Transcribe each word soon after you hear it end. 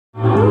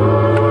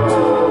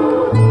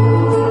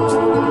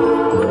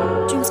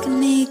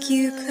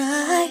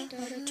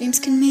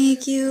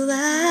you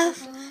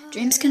laugh.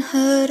 Dreams can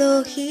hurt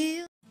or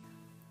heal.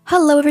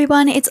 Hello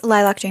everyone, it's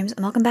Lilac Dreams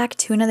and welcome back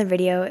to another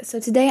video. So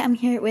today I'm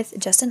here with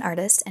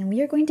JustAnArtist and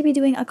we are going to be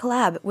doing a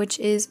collab, which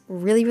is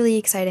really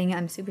exciting.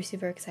 I'm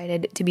super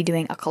excited to be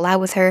doing a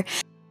collab with her.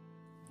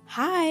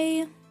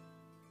 Hi!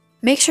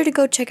 Make sure to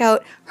go check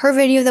out her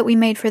video that we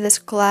made for this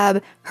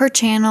collab, her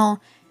channel,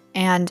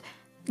 and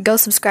go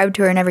subscribe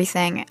to her and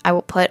everything. I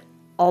will put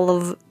all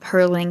of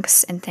her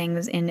links and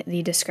things in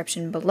the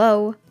description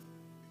below.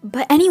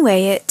 But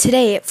anyway,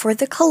 today for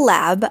the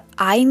collab,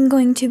 I'm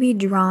going to be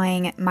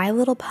drawing My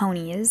Little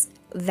Ponies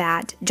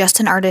that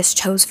JustAnArtist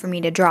chose for me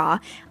to draw.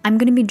 I'm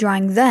going to be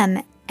drawing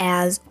them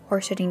as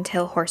horse-sitting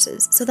tail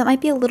horses. So that might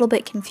be a little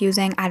bit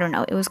confusing. I don't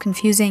know. It was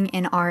confusing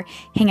in our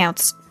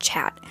Hangouts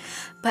chat.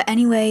 But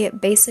anyway,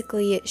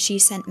 basically she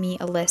sent me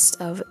a list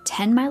of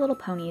 10 My Little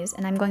Ponies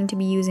and I'm going to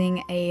be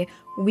using a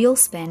wheel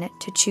spin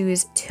to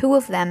choose 2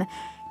 of them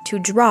to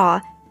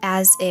draw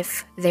as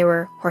if they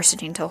were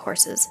horse-sitting tail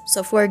horses.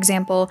 So for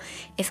example,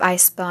 if I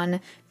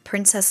spun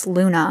Princess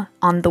Luna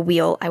on the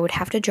wheel, I would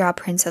have to draw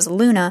Princess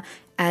Luna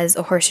as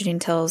a horse-sitting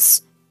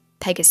tail's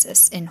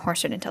Pegasus in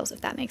horse-sitting tails, if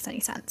that makes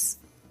any sense.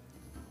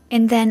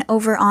 And then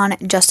over on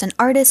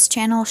JustAnArtist's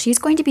channel, she's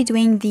going to be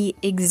doing the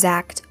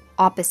exact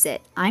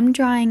opposite. I'm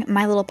drawing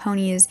My Little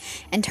Ponies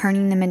and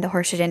turning them into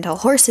horse-sitting tail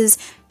horses.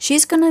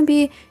 She's gonna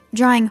be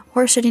drawing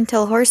horse-sitting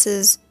tail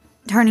horses,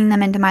 turning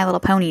them into My Little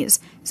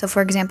Ponies. So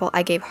for example,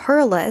 I gave her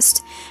a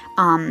list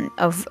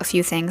of a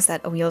few things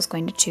that a wheel is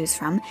going to choose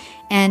from,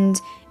 and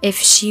if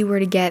she were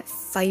to get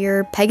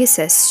Fire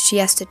Pegasus, she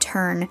has to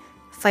turn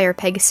Fire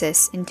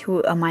Pegasus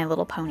into a My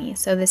Little Pony.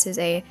 So this is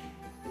a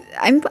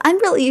I'm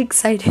really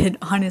excited,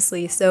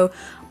 honestly. So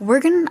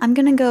I'm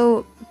gonna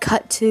go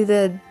cut to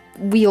the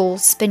wheel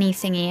spinny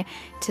thingy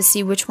to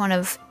see which one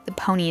of the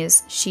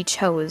ponies she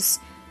chose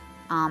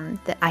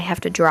that I have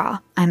to draw.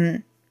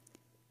 I'm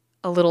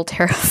a little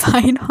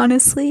terrified,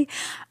 honestly.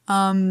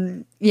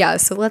 Yeah,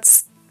 so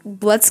let's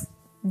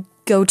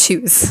go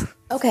choose.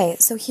 Okay,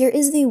 so here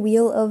is the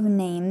wheel of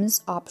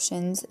names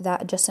options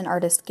that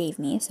JustAnArtist gave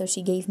me. So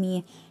she gave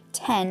me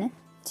 10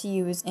 to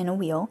use in a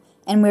wheel,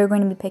 and we're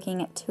going to be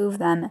picking 2 of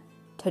them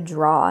to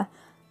draw.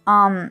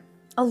 A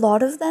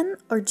lot of them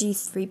are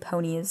G3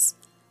 ponies.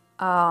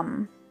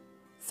 4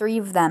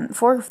 of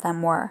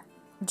them were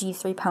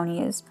G3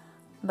 ponies,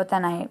 but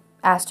then I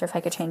asked her if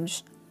I could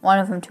change one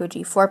of them to a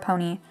G4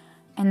 pony,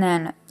 and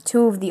then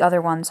 2 of the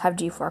other ones have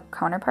G4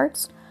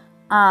 counterparts.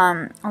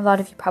 A lot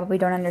of you probably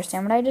don't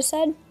understand what I just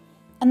said,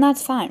 and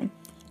that's fine.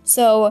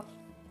 So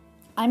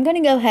I'm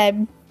gonna go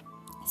ahead,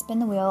 spin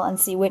the wheel, and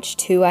see which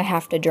 2 I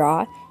have to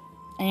draw,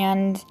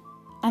 and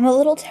I'm a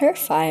little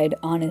terrified,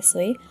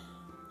 honestly.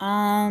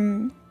 Yeah,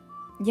 I'm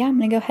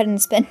gonna go ahead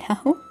and spin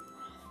now.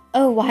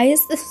 Oh, why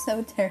is this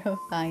so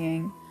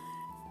terrifying?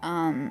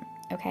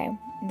 Okay,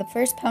 the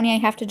first pony I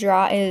have to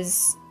draw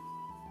is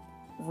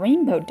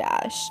Rainbow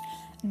Dash.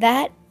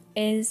 That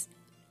is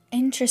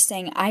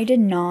interesting. I did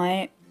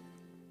not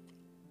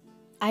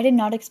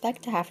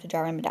expect to have to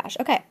draw Rainbow Dash.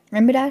 Okay,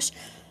 Rainbow Dash,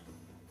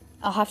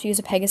 I'll have to use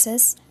a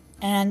Pegasus,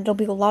 and it'll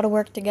be a lot of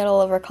work to get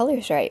all of our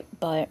colors right,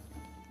 but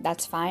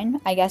that's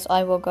fine. I guess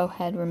I will go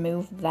ahead,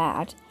 remove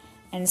that,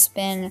 and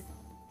spin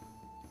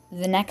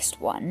the next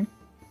one.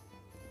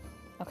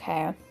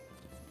 Okay,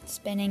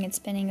 spinning and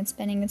spinning and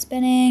spinning and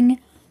spinning,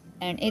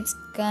 and it's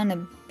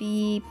gonna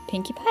be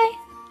Pinkie Pie?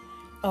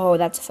 Oh,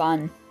 that's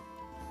fun.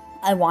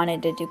 I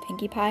wanted to do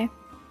Pinkie Pie.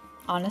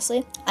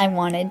 Honestly, I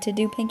wanted to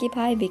do Pinkie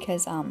Pie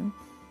because, I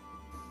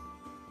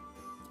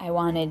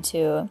wanted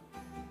to,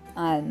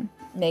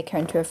 make her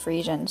into a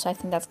Frisian, so I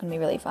think that's gonna be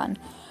really fun.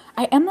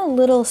 I am a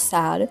little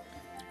sad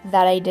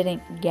that I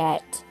didn't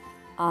get,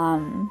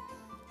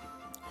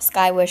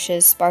 Sky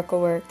Wishes,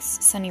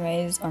 Sparkleworks, Sunny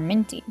Rays, or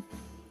Minty.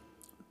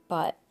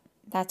 But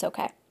that's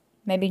okay.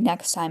 Maybe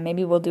next time,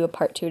 maybe we'll do a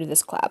part 2 to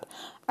this collab.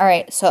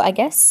 Alright, so I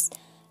guess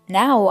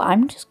now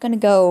I'm just gonna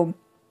go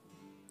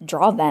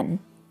draw them.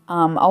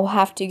 I'll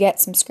have to get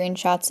some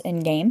screenshots in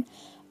game,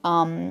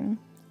 and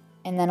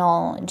then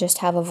I'll just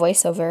have a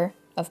voiceover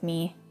of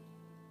me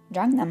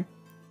drawing them.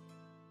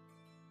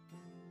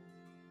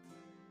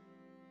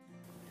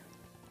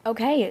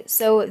 Okay,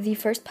 so the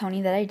first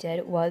pony that I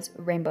did was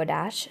Rainbow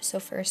Dash. So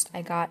first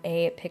I got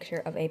a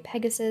picture of a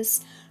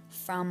Pegasus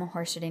from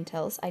Horse-Sitting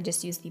Tails. I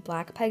just used the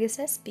black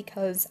Pegasus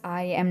because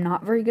I am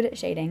not very good at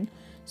shading.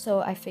 So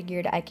I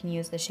figured I can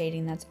use the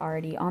shading that's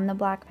already on the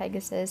black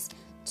Pegasus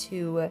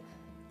to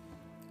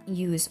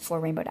use for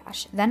Rainbow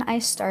Dash. Then I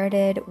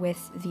started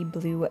with the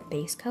blue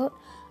base coat.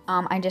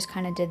 I just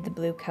kind of did the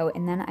blue coat,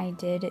 and then I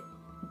did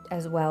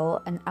as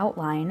well an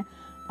outline,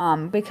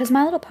 because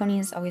My Little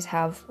Ponies always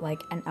have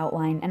like an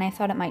outline, and I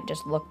thought it might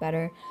just look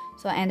better,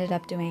 so I ended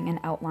up doing an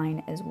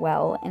outline as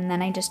well. And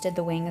then I just did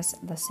the wings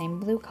the same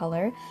blue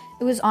color.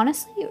 It was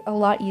honestly a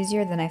lot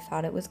easier than I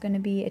thought it was going to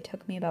be. It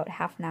took me about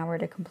half an hour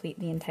to complete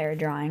the entire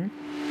drawing.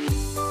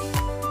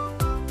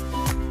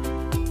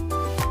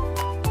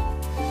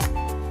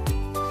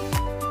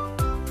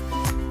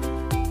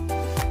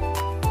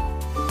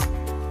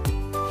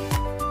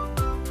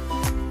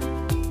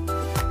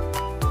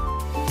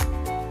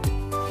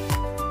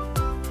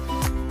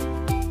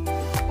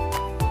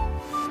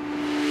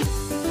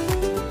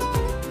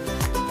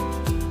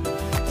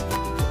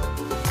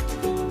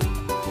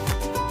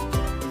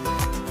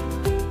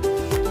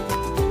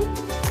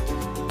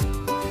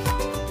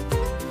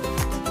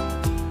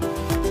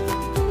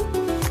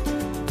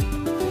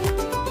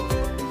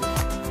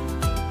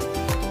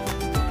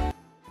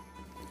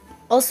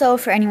 Also,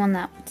 for anyone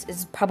that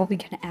is probably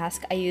going to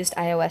ask, I used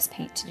iOS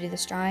Paint to do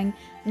this drawing.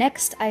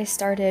 Next, I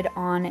started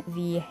on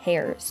the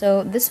hair.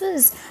 So this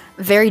was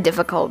very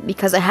difficult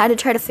because I had to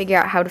try to figure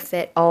out how to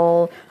fit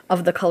all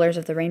of the colors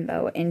of the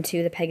rainbow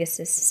into the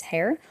Pegasus's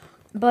hair.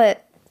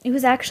 But it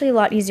was actually a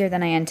lot easier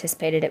than I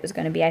anticipated it was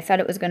going to be. I thought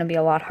it was going to be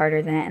a lot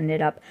harder than it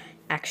ended up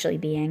actually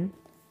being.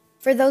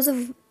 For those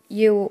of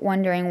you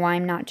wondering why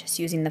I'm not just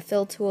using the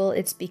fill tool,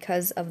 it's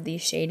because of the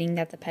shading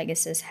that the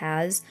Pegasus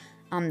has.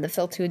 The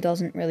fill tool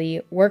doesn't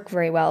really work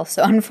very well,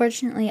 so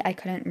unfortunately I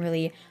couldn't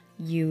really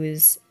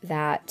use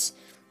that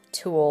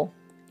tool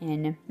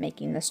in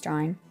making this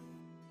drawing.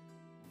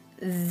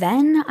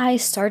 Then I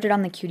started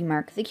on the cutie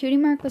mark. The cutie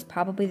mark was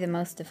probably the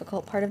most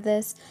difficult part of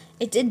this.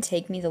 It did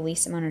take me the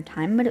least amount of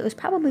time, but it was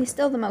probably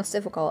still the most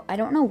difficult. I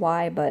don't know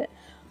why, but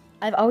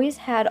I've always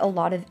had a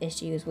lot of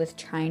issues with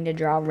trying to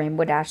draw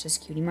Rainbow Dash's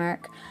cutie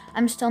mark.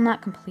 I'm still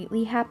not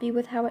completely happy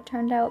with how it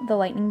turned out. The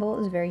lightning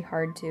bolt is very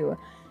hard to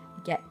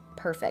get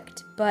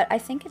perfect, but I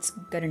think it's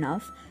good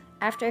enough.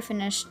 After I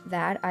finished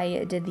that,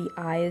 I did the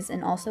eyes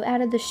and also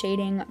added the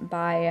shading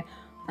by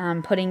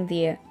putting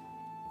the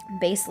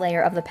base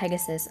layer of the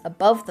Pegasus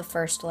above the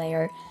first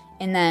layer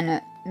and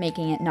then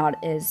making it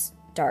not as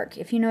dark,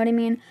 if you know what I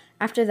mean.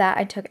 After that,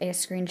 I took a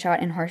screenshot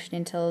in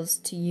Horseshoe Tills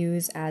to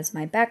use as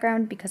my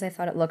background because I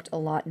thought it looked a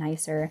lot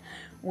nicer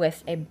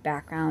with a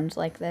background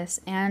like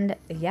this. And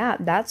yeah,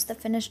 that's the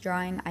finished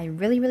drawing. I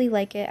really, really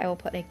like it. I will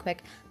put a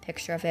quick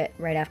picture of it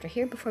right after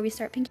here before we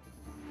start painting.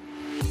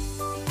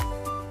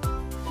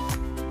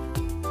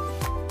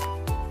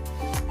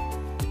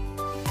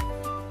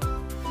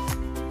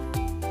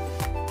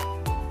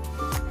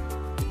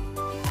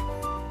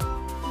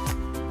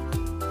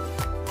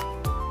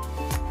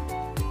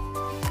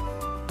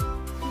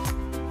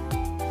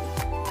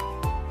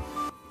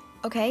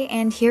 Okay,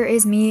 and here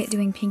is me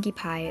doing Pinkie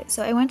Pie.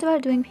 So I went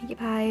about doing Pinkie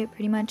Pie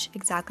pretty much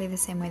exactly the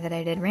same way that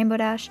I did Rainbow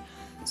Dash,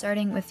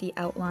 starting with the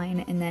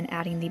outline and then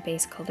adding the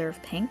base color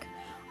of pink.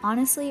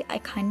 Honestly, I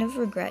kind of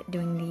regret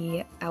doing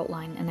the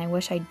outline and I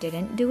wish I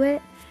didn't do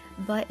it,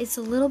 but it's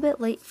a little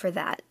bit late for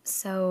that.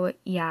 So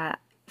yeah,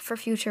 for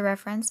future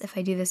reference, if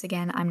I do this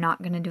again, I'm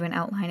not going to do an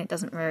outline. It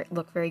doesn't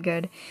look very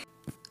good.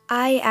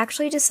 I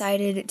actually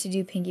decided to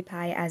do Pinkie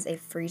Pie as a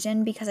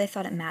Frisian because I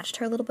thought it matched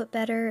her a little bit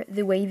better.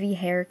 The wavy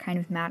hair kind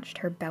of matched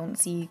her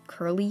bouncy,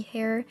 curly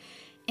hair.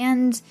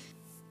 And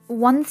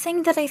one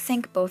thing that I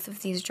think both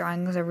of these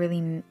drawings are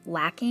really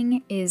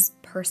lacking is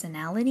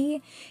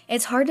personality.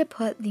 It's hard to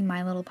put the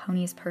My Little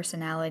Ponies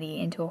personality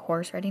into a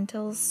horse riding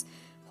Tills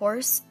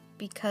horse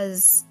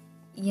because,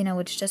 you know,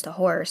 it's just a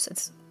horse.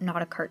 It's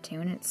not a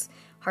cartoon. It's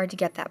hard to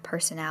get that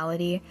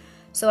personality.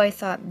 So I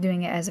thought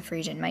doing it as a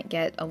Frisian might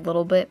get a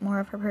little bit more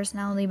of her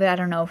personality, but I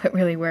don't know if it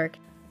really worked.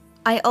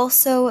 I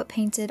also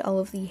painted all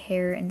of the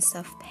hair and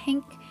stuff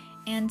pink,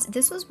 and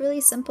this was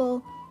really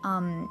simple.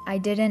 I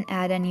didn't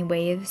add any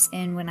waves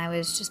in when I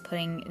was just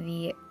putting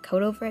the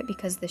coat over it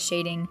because the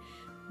shading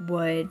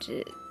would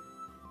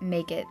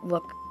make it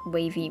look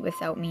wavy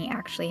without me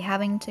actually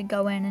having to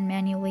go in and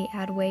manually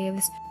add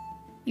waves.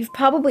 You've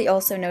probably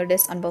also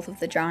noticed on both of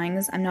the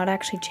drawings, I'm not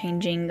actually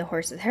changing the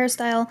horse's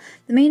hairstyle.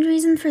 The main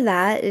reason for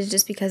that is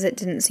just because it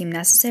didn't seem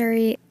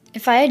necessary.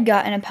 If I had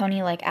gotten a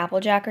pony like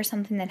Applejack or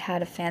something that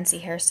had a fancy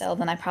hairstyle,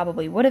 then I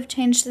probably would have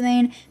changed the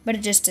mane, but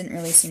it just didn't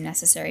really seem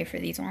necessary for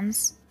these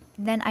ones.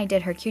 Then I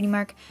did her cutie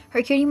mark.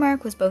 Her cutie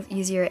mark was both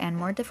easier and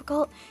more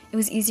difficult. It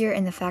was easier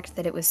in the fact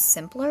that it was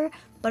simpler,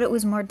 but it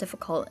was more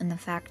difficult in the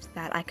fact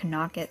that I could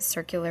not get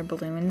circular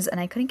balloons and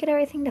I couldn't get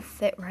everything to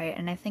fit right,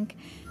 and I think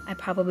I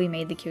probably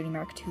made the cutie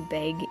mark too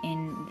big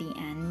in the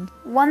end.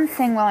 One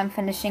thing while I'm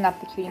finishing up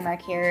the cutie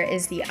mark here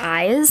is the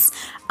eyes.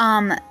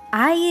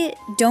 I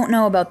don't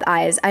know about the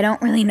eyes. I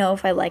don't really know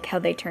if I like how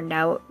they turned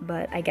out,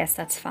 but I guess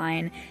that's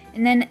fine.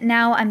 And then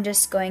now I'm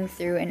just going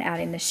through and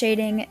adding the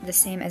shading the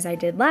same as I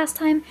did last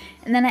time,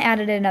 and then I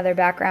added another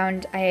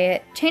background.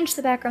 I changed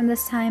the background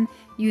this time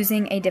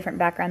using a different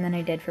background than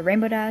I did for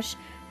Rainbow Dash.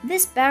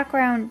 This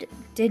background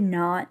did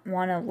not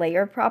want to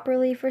layer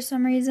properly for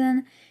some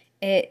reason.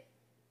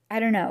 I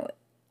don't know.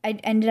 I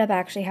ended up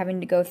actually having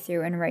to go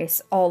through and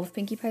erase all of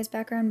Pinkie Pie's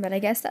background, but I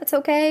guess that's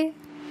okay.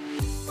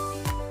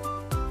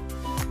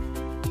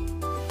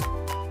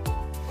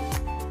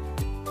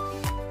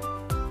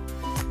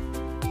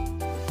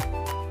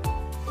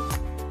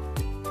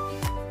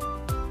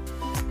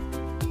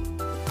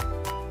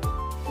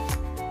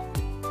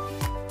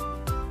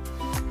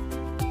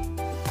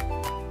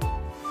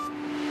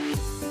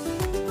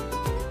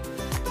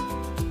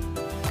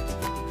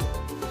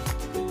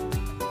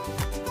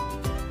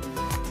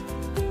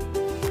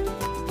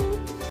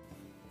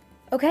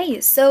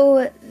 Okay,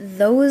 so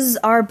those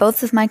are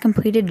both of my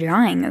completed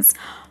drawings.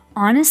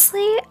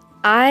 Honestly,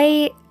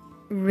 I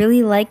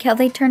really like how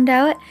they turned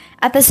out.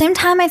 At the same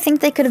time, I think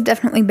they could have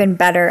definitely been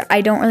better.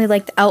 I don't really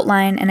like the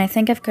outline, and I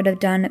think I could have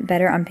done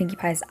better on Pinkie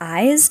Pie's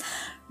eyes.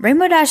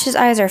 Rainbow Dash's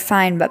eyes are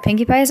fine, but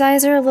Pinkie Pie's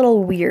eyes are a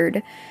little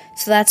weird.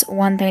 So that's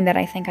one thing that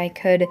I think I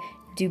could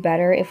do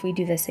better if we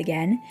do this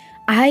again.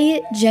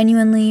 I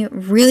genuinely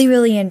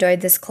really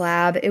enjoyed this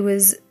collab. It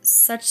was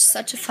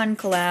such a fun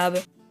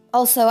collab.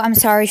 Also, I'm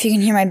sorry if you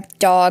can hear my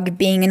dog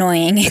being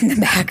annoying in the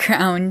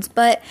background,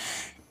 but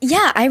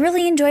yeah, I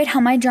really enjoyed how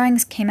my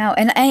drawings came out.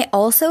 And I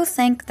also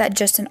think that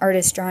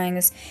JustAnArtist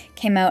drawings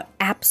came out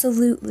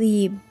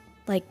absolutely,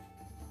 like,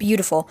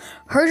 beautiful.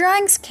 Her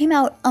drawings came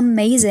out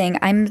amazing.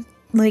 I'm,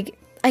 like,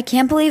 I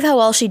can't believe how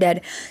well she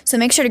did. So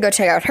make sure to go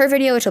check out her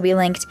video, which will be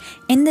linked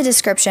in the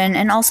description.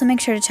 And also make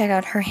sure to check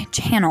out her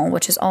channel,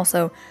 which is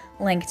also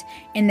linked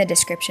in the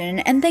description.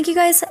 And thank you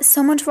guys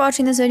so much for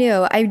watching this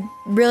video. I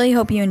really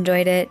hope you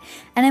enjoyed it.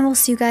 And I will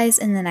see you guys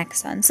in the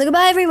next one. So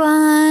goodbye,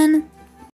 everyone!